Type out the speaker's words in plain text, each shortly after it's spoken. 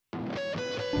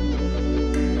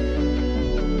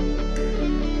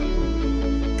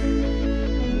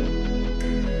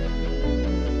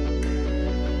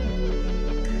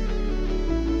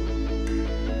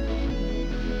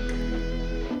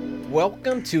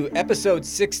Welcome to episode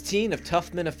 16 of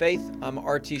Tough Men of Faith. I'm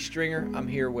RT Stringer. I'm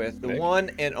here with the Nick. one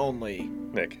and only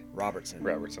Nick Robertson.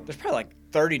 Robertson. There's probably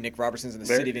like 30 Nick Robertsons in the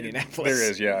city of Indianapolis.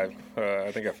 There is, yeah.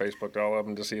 I think I Facebooked all of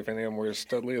them to see if any of them were as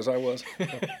studly as I was.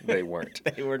 They weren't.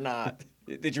 They were not.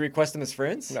 Did you request them as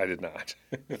friends? I did not.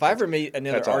 If I ever meet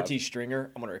another That's RT odd.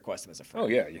 Stringer, I'm going to request them as a friend. Oh,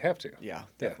 yeah, you have to. Yeah,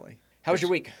 definitely. How was your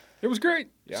week? It was great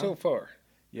Yeah? so far.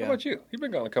 Yeah. How about you? You've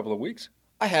been gone a couple of weeks.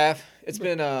 I have. It's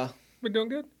been Been doing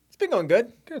good? going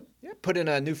good. Good. Yeah, put in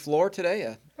a new floor today,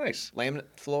 a Nice. laminate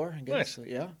floor, I guess. Nice.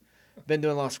 Yeah. Been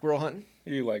doing a lot of squirrel hunting.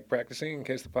 You like practicing in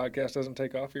case the podcast doesn't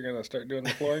take off? You're going to start doing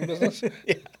the flooring business?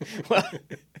 Yeah. Well,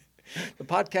 the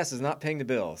podcast is not paying the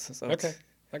bills. So Okay. it's-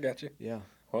 I got you. Yeah.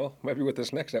 Well, maybe with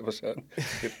this next episode,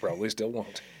 it probably still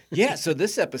won't. Yeah, so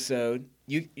this episode,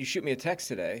 you shoot me a text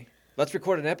today. Let's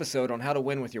record an episode on how to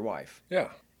win with your wife. Yeah.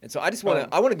 And so I just want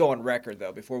to I want to go on record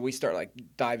though before we start like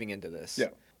diving into this. Yeah.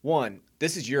 One,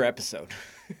 this is your episode.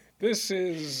 This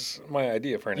is my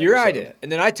idea for an Your episode. idea.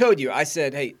 And then I told you, I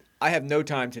said, "Hey, I have no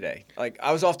time today. Like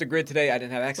I was off the grid today. I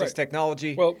didn't have access Right. to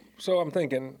technology." Well, so I'm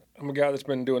thinking, I'm a guy that's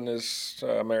been doing this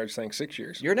marriage thing 6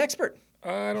 years. You're an expert.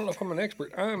 I don't know if I'm an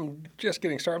expert. I'm just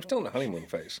getting started. I'm still in the honeymoon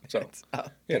phase. So,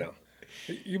 you know,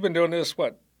 you've been doing this,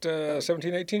 what,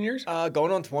 17, 18 years?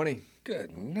 Going on 20.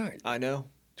 Good night. I know.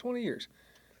 20 years.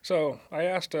 So I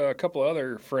asked a couple of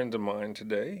other friends of mine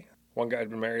today. One guy had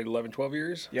been married 11, 12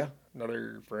 years. Yeah.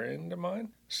 Another friend of mine,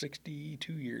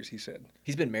 62 years, he said.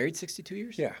 He's been married 62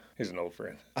 years? Yeah, he's an old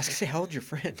friend. I was going to say, how old's your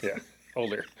friend? Yeah,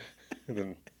 older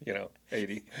than,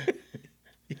 80.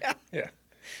 Yeah. Yeah.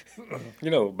 You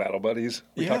know, Battle Buddies.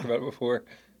 We Yeah. talked about it before.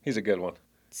 He's a good one.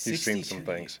 He's seen 62 some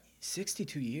things.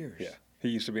 62 years. Yeah. He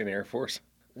used to be in the Air Force.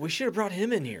 We should have brought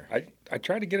him in here. I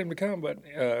tried to get him to come, but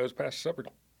it was past supper.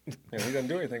 He doesn't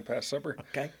do anything past supper.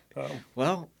 Okay. Um,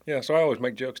 Well, yeah, so I always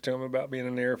make jokes to him about being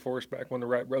in the Air Force back when the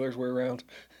Wright brothers were around.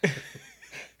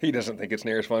 He doesn't think it's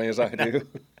near as funny as I do.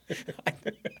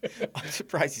 I'm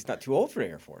surprised he's not too old for the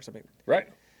Air Force. I mean, Right.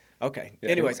 okay. Yeah,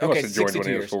 Anyways, he okay, must have joined 62 when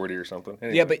he was years. 40 or something.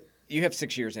 Anyway. Yeah, but you have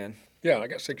 6 years in. Yeah, I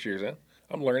got 6 years in.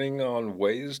 I'm learning on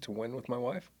ways to win with my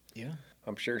wife. Yeah.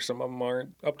 I'm sure some of them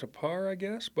aren't up to par, I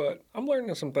guess, but I'm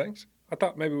learning some things. I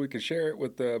thought maybe we could share it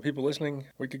with the people listening.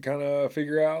 We could kind of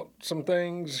figure out some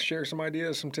things, share some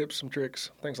ideas, some tips, some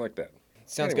tricks, things like that.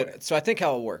 Sounds Anyway. good. So I think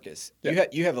how it'll work is Yeah.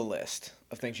 you have a list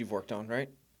of things you've worked on, right?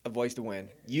 Of ways to win.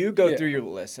 You go Yeah. through your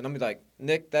list, and I'm gonna be like,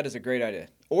 Nick, that is a great idea.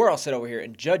 Or I'll sit over here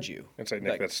and judge you. And say, Nick,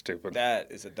 Like, that's stupid.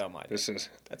 That is a dumb idea.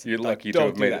 You're like, lucky to don't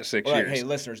have do made that. it 6 We're like, years. hey,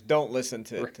 listeners, don't listen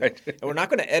to it. Right. And we're not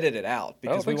going to edit it out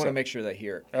because we think want to so. make sure they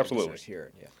hear it. Absolutely. Listeners hear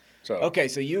it. Yeah. So, Okay,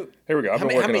 so you. here we go. I've How been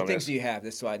many, how working many on things this. do you have?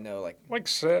 Just so I know, like, Like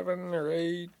 7 or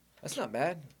 8, that's not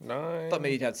bad. 9. I thought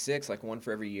maybe you'd have 6, like one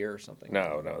for every year or something.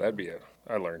 No, that'd be it.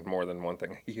 I learned more than one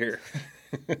thing a year.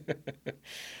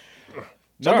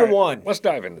 Number All right, one. Let's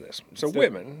dive into this. So do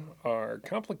it. women are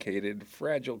complicated,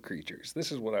 fragile creatures.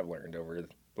 This is what I've learned over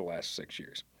the last 6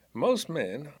 years. Most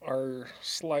men are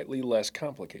slightly less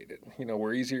complicated. You know,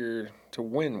 we're easier to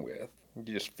win with. You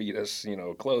just feed us,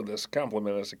 clothe us,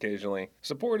 compliment us occasionally,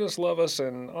 support us, love us,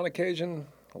 and on occasion,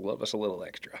 love us a little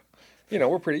extra.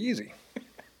 We're pretty easy.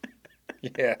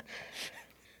 Yeah.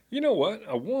 You know what?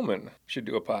 A woman should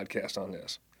do a podcast on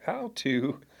this. How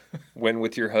to win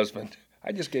with your husband.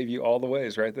 I just gave you all the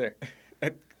ways right there.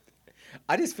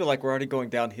 I just feel like we're already going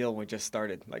downhill when we just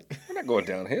started. Like, We're not going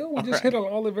downhill. We just hit on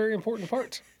all the very important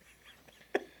parts.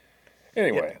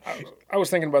 Anyway, I was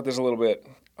thinking about this a little bit.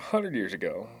 100 years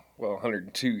ago,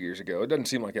 102 years ago, it doesn't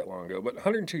seem like that long ago, but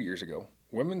 102 years ago,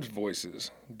 women's voices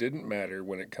didn't matter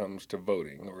when it comes to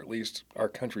voting, or at least our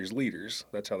country's leaders.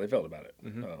 That's how they felt about it.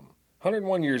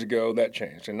 101 years ago, that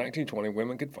changed. In 1920,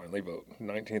 women could finally vote. The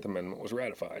 19th Amendment was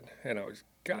ratified. And I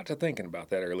got to thinking about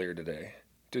that earlier today.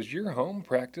 Does your home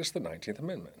practice the 19th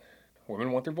Amendment?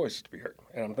 Women want their voices to be heard.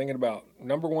 And I'm thinking about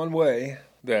number one way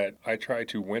that I try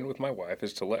to win with my wife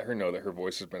is to let her know that her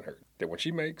voice has been heard. That when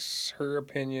she makes her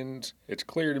opinions, it's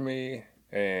clear to me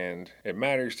and it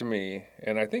matters to me.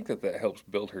 And I think that helps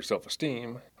build her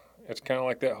self-esteem. It's kind of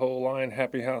like that whole line,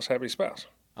 happy house, happy spouse.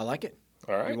 I like it.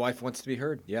 All right? Your wife wants to be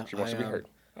heard. Yeah. She wants to be heard.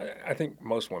 I think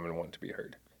most women want to be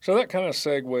heard. So that kind of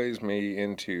segues me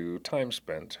into time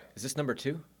spent. Is this number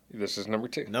 2? This is number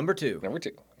 2. Number 2. Number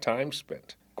 2, time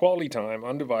spent. Quality time,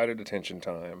 undivided attention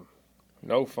time.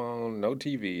 No phone, no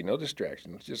TV, no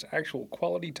distractions. Just actual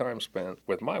quality time spent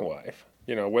with my wife.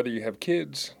 Whether you have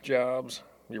kids, jobs,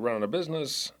 you're running a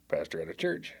business, pastor at a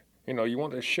church. You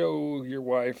want to show your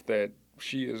wife that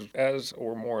she is as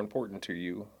or more important to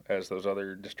you as those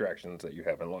other distractions that you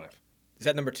have in life. Is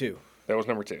that number 2? That was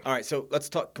number 2. All right, so let's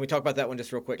talk. Can we talk about that one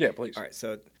just real quick? Yeah, please. All right,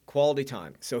 so quality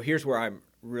time. So here's where I'm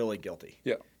really guilty.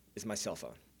 Yeah. is my cell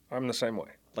phone. I'm the same way.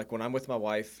 Like when I'm with my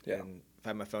wife Yeah. and if I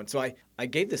have my phone. So I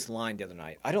gave this line the other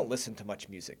night. I don't listen to much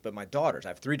music, but my daughters, I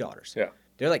have 3 daughters. Yeah.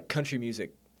 They're like country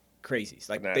music crazies.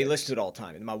 Like they Fanatics. listen to it all the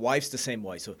time. And my wife's the same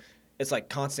way. So it's like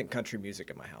constant country music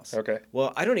in my house. Okay.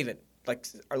 Well, I don't even, like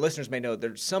our listeners may know,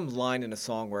 there's some line in a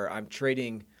song where I'm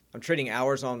trading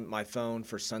hours on my phone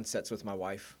for sunsets with my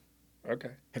wife. Okay.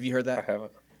 Have you heard I that?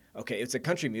 haven't. Okay, it's a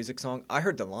country music song. I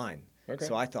heard the line. Okay.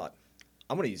 So I thought,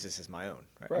 I'm going to use this as my own.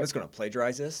 Right? Right. I'm just going to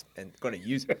plagiarize this and going to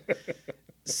use it.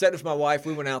 Said with my wife,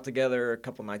 we went out together a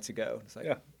couple nights ago. It's like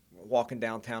Yeah. walking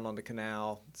downtown on the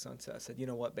canal, sunset. I said, you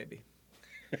know what, baby?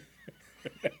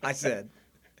 I said,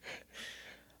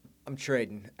 I'm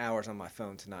trading hours on my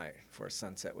phone tonight for a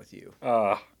sunset with you.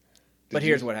 But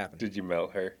here's what happened. Did you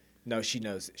melt her? No, she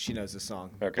knows the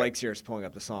song. Okay. Blake's here is pulling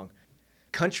up the song.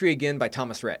 Country Again by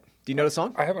Thomas Rhett. Do you know the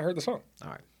song? I haven't heard the song. All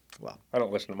right. Well, I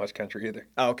don't listen to much country either.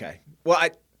 oh, okay. Well,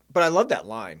 but I love that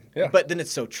line. Yeah. But then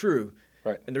it's so true.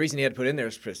 Right. And the reason he had to put it in there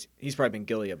is because he's probably been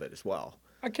guilty of it as well.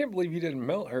 I can't believe you didn't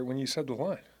melt her when you said the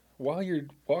line while you're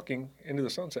walking into the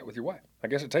sunset with your wife. I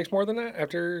guess it takes more than that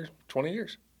after 20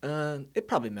 years. It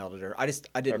probably melted her. I didn't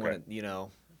Okay. want to, didn't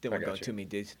want to go got into too many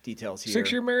details here.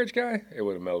 6-year marriage guy, it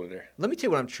would have melted her. Let me tell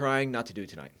you what I'm trying not to do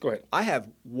tonight. Go ahead. I have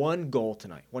one goal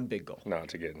tonight, one big goal. Not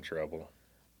to get in trouble.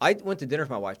 I went to dinner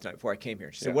with my wife tonight before I came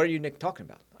here. She said, Yeah. what are you, Nick, talking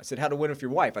about? I said, how to win with your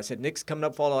wife. I said, Nick's coming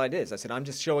up for all ideas. I said, I'm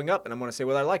just showing up, and I'm going to say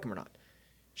whether I like him or not.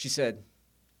 She said,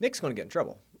 Nick's going to get in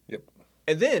trouble. Yep.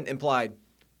 And then implied,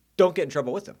 don't get in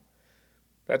trouble with him.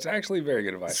 That's actually very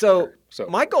good advice. So, for her.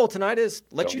 my goal tonight is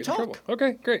let don't you get in trouble. talk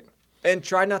Okay, great. and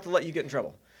try not to let you get in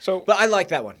trouble. So, But I like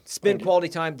that one. Spend Thank you. quality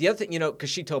time. The other thing, because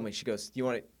she told me, she goes, "Do you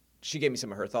want to?" She gave me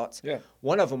some of her thoughts. Yeah.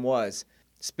 One of them was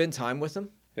spend time with them,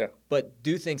 yeah. but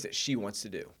do things that she wants to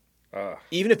do, Uh,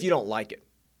 even if you don't like it.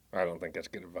 I don't think that's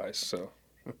good advice. So,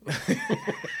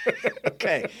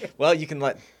 Okay. Well, you can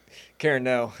let Karen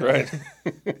know. right.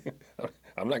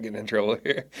 I'm not getting in trouble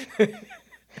here.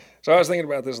 So I was thinking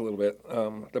about this a little bit.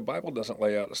 The Bible doesn't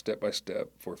lay out a step-by-step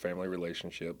for family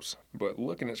relationships, but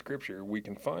looking at Scripture, we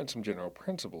can find some general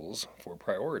principles for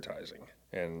prioritizing.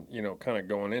 And, kind of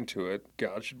going into it,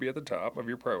 God should be at the top of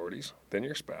your priorities, then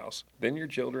your spouse, then your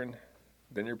children,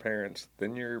 then your parents,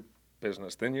 then your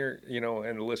business, then your,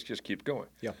 and the list just keeps going.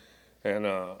 Yeah. And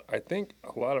I think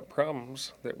a lot of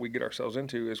problems that we get ourselves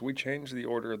into is we change the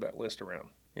order of that list around.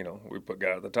 We put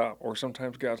God at the top, or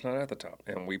sometimes God's not at the top.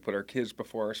 And we put our kids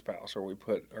before our spouse, or we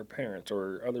put our parents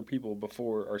or other people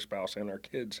before our spouse and our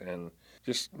kids. And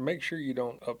just make sure you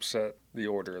don't upset the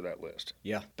order of that list.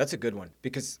 Yeah, that's a good one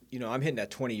because, I'm hitting that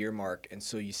 20-year mark. And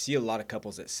so you see a lot of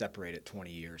couples that separate at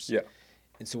 20 years. Yeah.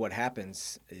 And so what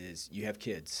happens is you have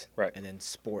kids. Right. And then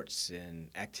sports and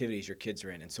activities your kids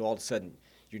are in. And so all of a sudden,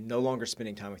 you're no longer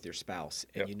spending time with your spouse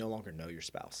and Yep. you no longer know your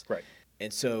spouse. Right.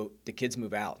 And so the kids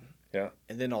move out. Yeah.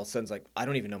 And then all of a sudden it's like, I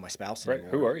don't even know my spouse Right.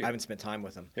 anymore. Who are you? I haven't spent time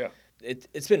with them. Yeah.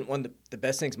 It's been one of the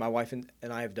best things my wife and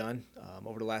I have done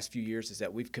over the last few years is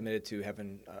that we've committed to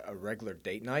having a regular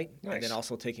date night and Nice. then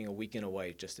also taking a weekend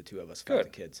away, just the two of us without the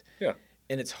Good. kids. Yeah.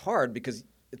 And it's hard because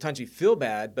at times you feel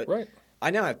bad, but Right. I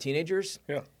now have teenagers.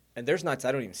 Yeah. And there's nights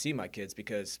I don't even see my kids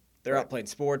because they're Right. out playing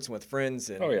sports and with friends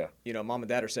and, Oh, yeah. Mom and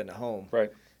dad are sitting at home.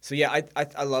 Right. So, yeah,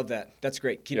 I love that. That's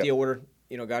great. Keep Yeah. the order.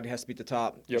 God has to be at the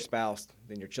top, your Yep. spouse,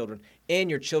 then your children. And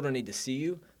your children need to see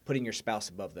you putting your spouse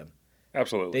above them.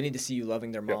 Absolutely. They need to see you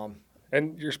loving their Yep. mom.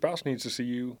 And your spouse needs to see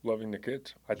you loving the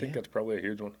kids. I think Yeah. that's probably a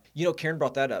huge one. Karen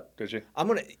brought that up. Did you?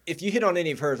 If you hit on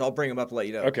any of hers, I'll bring them up and let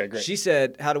you know. Okay, great. She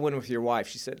said, how to win with your wife.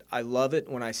 She said, I love it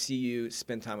when I see you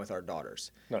spend time with our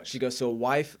daughters. Nice. She goes, so a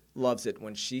wife loves it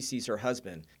when she sees her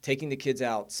husband taking the kids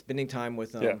out, spending time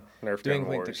with them, Yeah, Nerf doing gun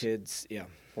with the wars. kids. Yeah.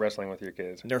 Wrestling with your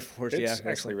kids. Nerf wars, It's yeah. actually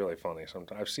wrestling. really funny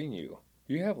sometimes. I've seen you.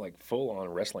 You have like full-on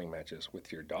wrestling matches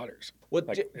with your daughters. Well,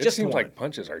 Like, it just seems one. like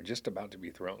punches are just about to be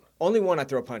thrown. Only one I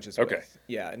throw punches Okay. with.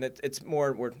 Yeah, and it's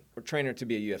more, we're training her to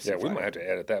be a UFC Yeah, we fighter. might have to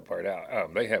edit that part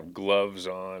out. They have gloves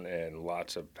on and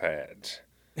lots of pads.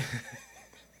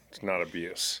 It's not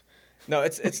abuse. No,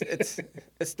 it's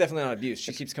definitely not abuse.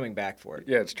 She keeps coming back for it.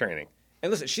 Yeah, it's training.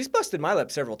 And listen, she's busted my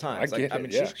lip several times. I get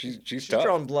it, yeah. She's tough.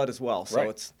 drawing blood as well. So Right.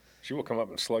 it's She will come up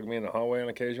and slug me in the hallway on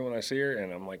occasion when I see her,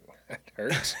 and I'm like, that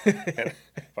hurts. And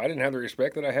if I didn't have the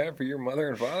respect that I have for your mother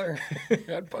and father,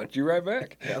 I'd punch you right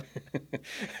back.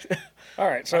 All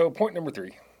right, so point number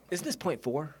 3. Isn't this point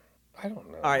 4? I don't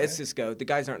know. All right, man. let's just go. The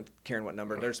guys aren't caring what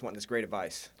number. They're just wanting this great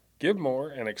advice. Give more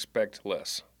and expect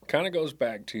less. Kind of goes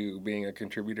back to being a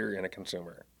contributor and a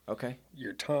consumer. Okay.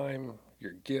 Your time,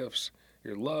 your gifts,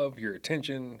 your love, your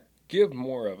attention, give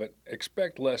more of it,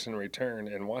 expect less in return,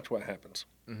 and watch what happens.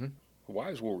 Mm-hmm.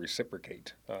 Wives will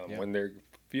reciprocate Yeah. when they're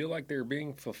feel like they're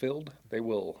being fulfilled, they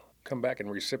will come back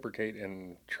and reciprocate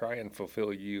and try and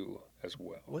fulfill you as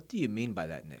well. What do you mean by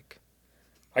that, Nick?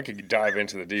 I could dive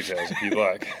into the details if you'd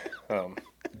like.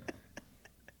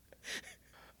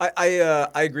 I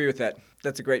agree with that.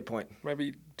 That's a great point.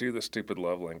 Maybe do the stupid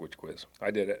love language quiz. I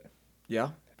did it. Yeah?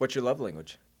 What's your love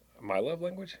language? My love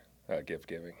language? Gift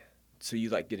giving. So you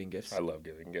like getting gifts? I love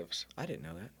giving gifts. I didn't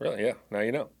know that. Really? Yeah. Now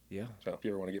you know. Yeah. So if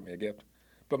you ever want to get me a gift.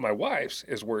 But my wife's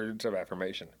is words of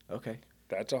affirmation. Okay.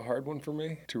 That's a hard one for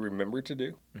me to remember to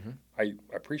do. Mm-hmm. I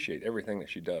appreciate everything that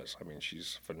she does. I mean,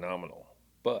 she's phenomenal.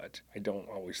 But I don't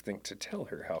always think to tell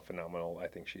her how phenomenal I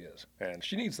think she is. And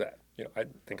she needs that. You know, I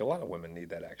think a lot of women need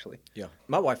that, actually. Yeah.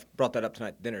 My wife brought that up tonight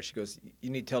at dinner. She goes, you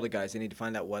need to tell the guys they need to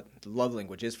find out what the love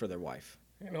language is for their wife.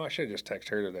 You know, I should have just texted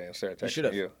her today instead of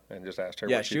texting you and just asked her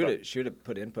Yeah, what she thought. she would have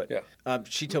put input. Yeah.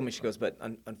 She told me, she goes, but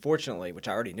unfortunately, which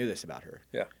I already knew this about her.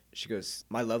 Yeah. She goes,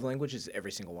 my love language is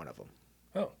every single one of them.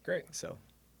 Oh, great. So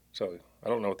I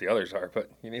don't know what the others are,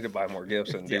 but you need to buy more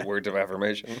gifts and do words of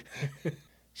affirmation.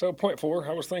 So point 4,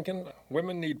 I was thinking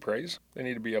women need praise. They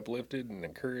need to be uplifted and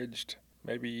encouraged.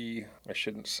 Maybe I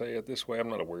shouldn't say it this way. I'm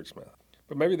not a wordsmith.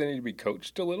 But maybe they need to be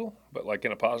coached a little, but like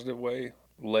in a positive way,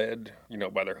 led,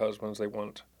 by their husbands they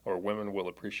want, or women will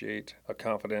appreciate a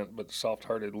confident but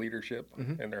soft-hearted leadership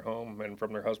in their home and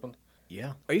from their husband.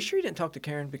 Yeah. Are you sure you didn't talk to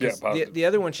Karen? Because yeah, the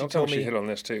other one she told told me. me. She hit on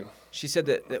this too. She said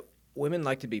that women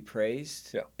like to be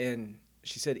praised. Yeah. And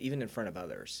she said even in front of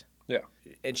others. Yeah.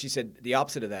 And she said the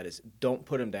opposite of that is don't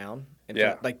put them down.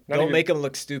 Yeah. Don't make them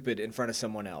look stupid in front of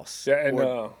someone else. Yeah,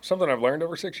 and something I've learned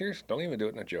over 6 years, don't even do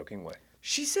it in a joking way.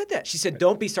 She said that. She said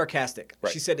don't be sarcastic.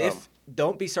 Right. She said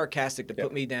don't be sarcastic to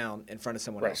put me down in front of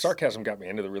someone else. Sarcasm got me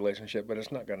into the relationship, but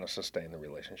it's not going to sustain the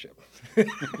relationship.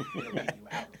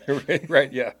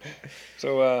 Right, yeah.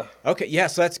 So okay, yeah,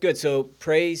 so that's good. So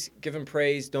praise, give them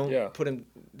praise, don't put them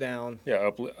down.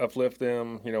 Yeah, uplift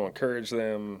them, encourage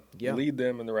them, Yeah. lead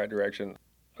them in the right direction.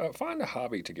 Find a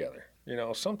hobby together,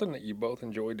 something that you both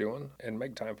enjoy doing and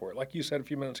make time for it. Like you said a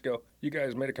few minutes ago, you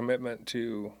guys made a commitment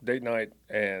to date night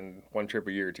and one trip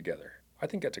a year together. I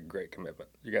think that's a great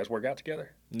commitment. You guys work out together?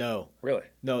 No. Really?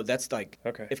 No, that's like,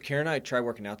 okay. If Karen and I try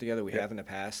working out together, we have in the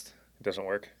past. It doesn't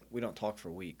work? We don't talk for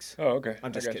weeks. Oh, okay.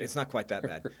 I'm just kidding. It's not quite that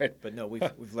bad. Right. But no, we've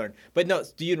learned. But no,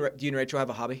 do you and Rachel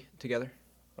have a hobby together?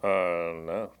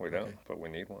 No, we don't, but we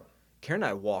need one. Karen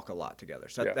and I walk a lot together,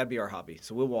 so that'd be our hobby.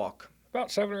 So we'll walk. About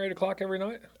 7 or 8 o'clock every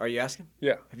night. Are you asking?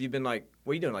 Yeah. Have you been what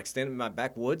are you doing, standing in my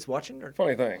backwoods watching? Or?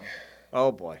 Funny thing.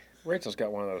 Oh, boy. Rachel's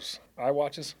got one of those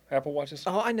iWatches, Apple Watches.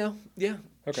 Oh, I know. Yeah.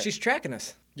 Okay. She's tracking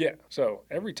us. Yeah. So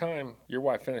every time your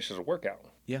wife finishes a workout,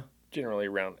 generally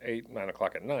around 8, 9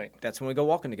 o'clock at night. That's when we go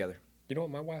walking together. You know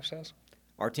what my wife says?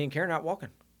 RT and Karen out walking.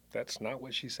 That's not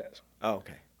what she says. Oh,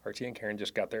 okay. RT and Karen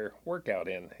just got their workout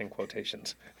in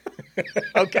quotations.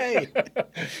 Okay.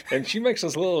 And she makes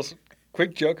this little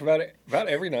quick joke about it about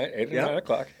every night, 8 or 9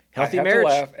 o'clock. Healthy I have marriage.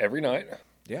 to laugh every night.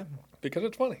 Yeah. Because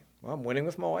it's funny. Well, I'm winning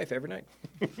with my wife every night.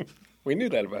 We knew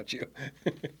that about you.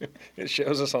 It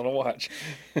shows us on a watch.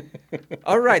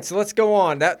 All right, so let's go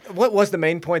on. What was the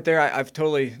main point there? I've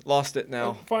totally lost it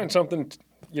now. Find something, to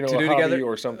a do hobby together?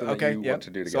 or something that you want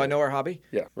to do together. So I know our hobby?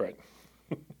 Yeah, right.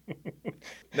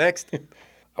 Next.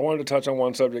 I wanted to touch on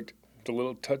one subject. It's a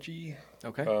little touchy.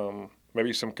 Okay.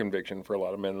 Maybe some conviction for a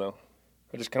lot of men, though.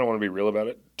 I just kind of want to be real about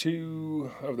it.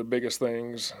 2 of the biggest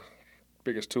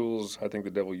tools I think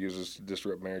the devil uses to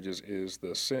disrupt marriages is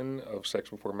the sin of sex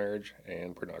before marriage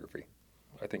and pornography.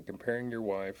 I think comparing your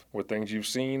wife with things you've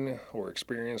seen or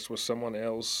experienced with someone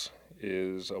else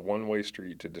is a one-way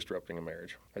street to disrupting a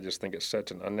marriage. I just think it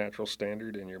sets an unnatural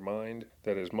standard in your mind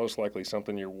that is most likely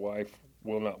something your wife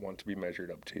will not want to be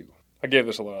measured up to. I gave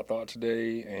this a lot of thought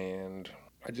today, and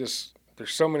there's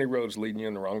so many roads leading you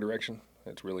in the wrong direction.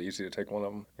 It's really easy to take one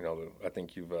of them. I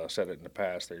think you've said it in the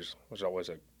past. There's always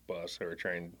a bus or a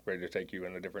train ready to take you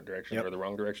in a different direction or the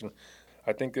wrong direction.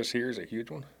 I think this here is a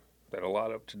huge one that a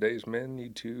lot of today's men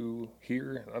need to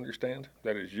hear and understand.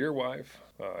 That is your wife.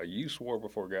 You swore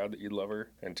before God that you'd love her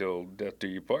until death do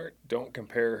you part. Don't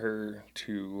compare her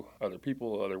to other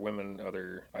people, other women,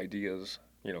 other ideas.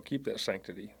 Keep that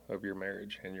sanctity of your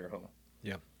marriage and your home.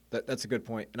 Yeah, that's a good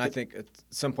point. And I think at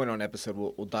some point on an episode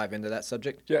we'll dive into that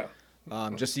subject. Yeah.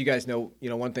 Just so you guys know,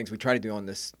 one of the things we try to do on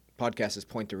this podcast is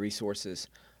point to resources.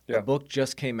 Yeah. A book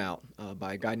just came out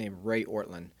by a guy named Ray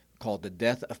Ortlund called The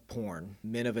Death of Porn,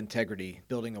 Men of Integrity,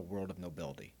 Building a World of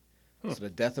Nobility. So The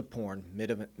Death of Porn,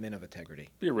 Men of Integrity.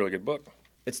 Be a really good book.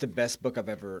 It's the best book I've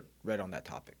ever read on that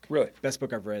topic. Really? Best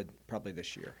book I've read probably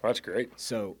this year. That's great.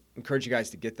 So encourage you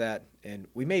guys to get that. And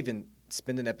we may even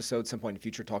spend an episode at some point in the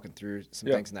future talking through some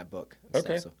Yeah. things in that book. and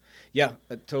Okay. stuff. So, yeah,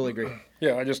 I totally agree.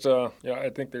 Yeah, I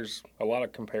think there's a lot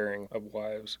of comparing of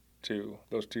wives to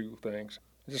those two things.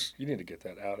 You need to get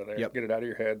that out of there. Yep. Get it out of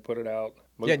your head, put it out.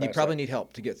 Move Yeah, and you past probably that. need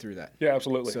help to get through that. Yeah,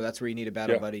 absolutely. So that's where you need a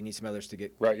battle Yeah. buddy. You need some others to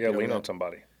get Right, yeah, get over lean on that.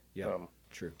 somebody. Yeah,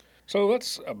 true. So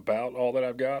that's about all that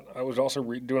I've got. I was also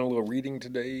doing a little reading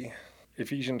today,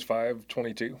 Ephesians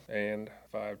 5:22 and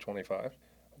 5:25.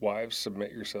 Wives,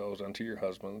 submit yourselves unto your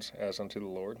husbands as unto the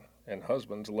Lord. And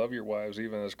husbands, love your wives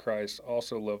even as Christ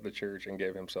also loved the church and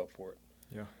gave himself for it.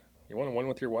 Yeah. You want to win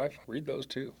with your wife? Read those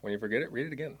too. When you forget it, read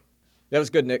it again. That was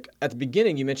good, Nick. At the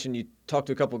beginning, you mentioned you talked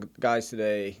to a couple guys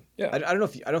today. Yeah. I don't know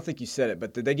if I don't think you said it,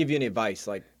 but did they give you any advice,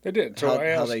 like They did. So how, I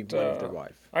asked, how they went with their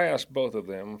wife? I asked both of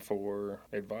them for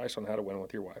advice on how to win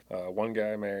with your wife. One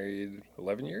guy married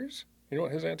 11 years. You know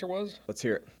what his answer was? Let's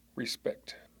hear it.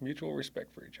 Respect. Mutual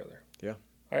respect for each other. Yeah.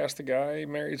 I asked the guy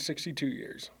married 62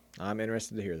 years. I'm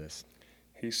interested to hear this.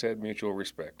 He said mutual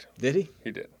respect. Did he?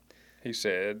 He did. He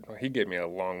said, he gave me a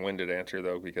long-winded answer,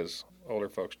 though, because older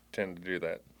folks tend to do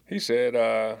that. He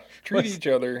said, treat each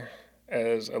other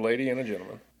as a lady and a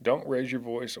gentleman. Don't raise your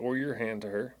voice or your hand to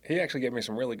her. He actually gave me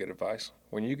some really good advice.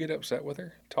 When you get upset with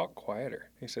her, talk quieter.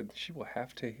 He said, she will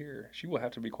have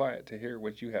to be quiet to hear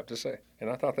what you have to say. And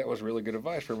I thought that was really good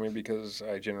advice for me because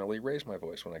I generally raise my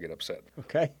voice when I get upset.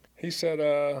 Okay. He said,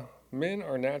 men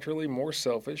are naturally more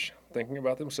selfish, thinking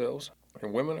about themselves,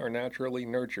 and women are naturally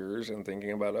nurturers and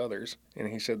thinking about others. And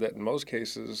he said that in most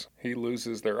cases, he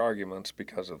loses their arguments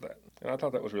because of that. And I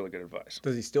thought that was really good advice.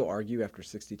 Does he still argue after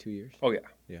 62 years? Oh, yeah.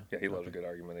 Yeah. Yeah, he loves a good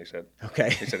argument, he said. Okay.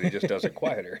 He said he just does it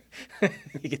quieter.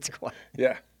 He gets quiet.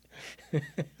 Yeah.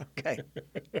 Okay.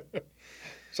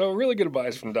 So really good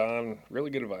advice from Don. Really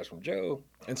good advice from Joe.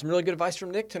 And some really good advice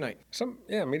from Nick tonight.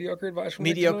 Mediocre advice from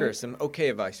Nick Mediocre, tonight. some okay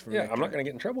advice from Yeah, Nick. I'm not tonight. going to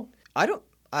get in trouble. I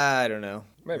don't know.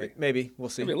 Maybe. Maybe. We'll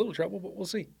see. Maybe a little trouble, but we'll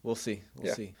see. We'll see. We'll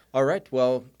Yeah. see. All right.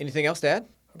 Well, anything else to add?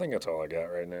 I think that's all I got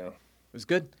right now. It was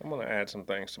good. I'm going to add some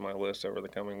things to my list over the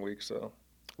coming weeks, so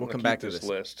We'll I'm come gonna back keep to this this.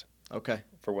 list Okay.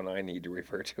 for when I need to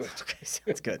refer to it. Okay.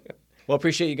 Sounds good. Well,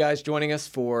 appreciate you guys joining us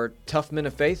for Tough Men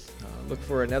of Faith. Look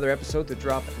for another episode to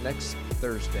drop next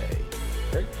Thursday.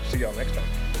 Great. See y'all next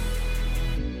time.